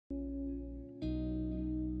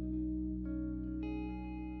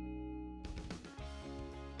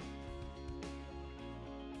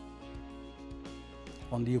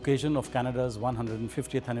On the occasion of Canada's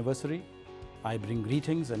 150th anniversary, I bring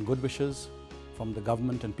greetings and good wishes from the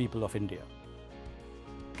government and people of India.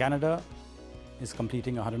 Canada is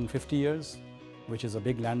completing 150 years, which is a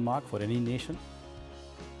big landmark for any nation.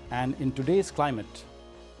 And in today's climate,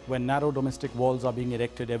 when narrow domestic walls are being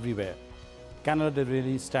erected everywhere, Canada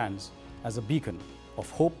really stands as a beacon of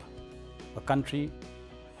hope, a country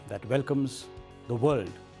that welcomes the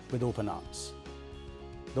world with open arms.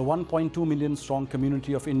 The 1.2 million strong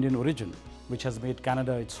community of Indian origin, which has made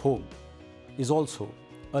Canada its home, is also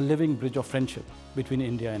a living bridge of friendship between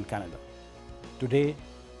India and Canada. Today,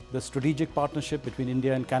 the strategic partnership between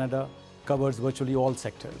India and Canada covers virtually all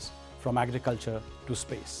sectors, from agriculture to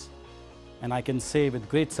space. And I can say with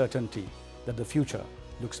great certainty that the future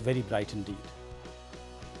looks very bright indeed.